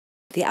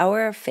The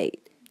Hour of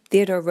Fate,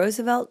 Theodore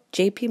Roosevelt,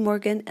 J.P.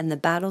 Morgan, and the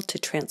Battle to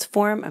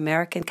Transform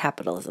American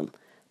Capitalism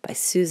by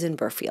Susan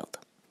Burfield.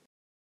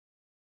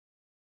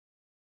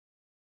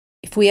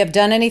 If we have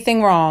done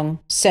anything wrong,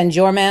 send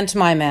your man to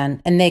my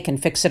man, and they can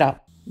fix it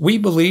up. We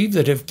believe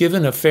that if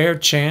given a fair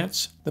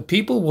chance, the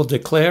people will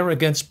declare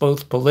against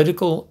both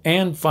political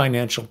and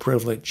financial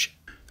privilege.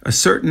 A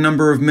certain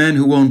number of men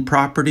who own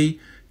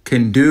property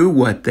can do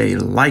what they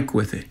like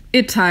with it.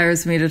 It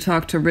tires me to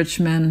talk to rich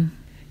men.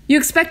 You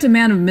expect a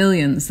man of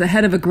millions, the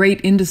head of a great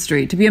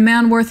industry, to be a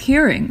man worth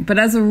hearing, but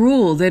as a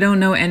rule, they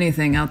don't know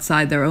anything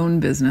outside their own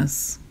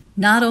business.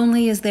 Not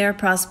only is there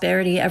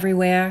prosperity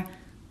everywhere,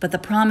 but the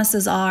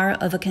promises are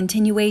of a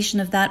continuation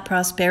of that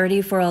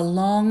prosperity for a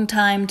long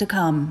time to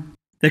come.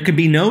 There could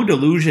be no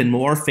delusion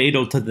more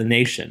fatal to the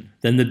nation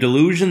than the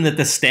delusion that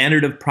the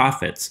standard of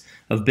profits,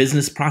 of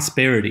business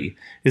prosperity,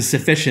 is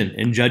sufficient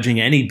in judging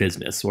any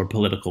business or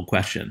political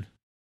question.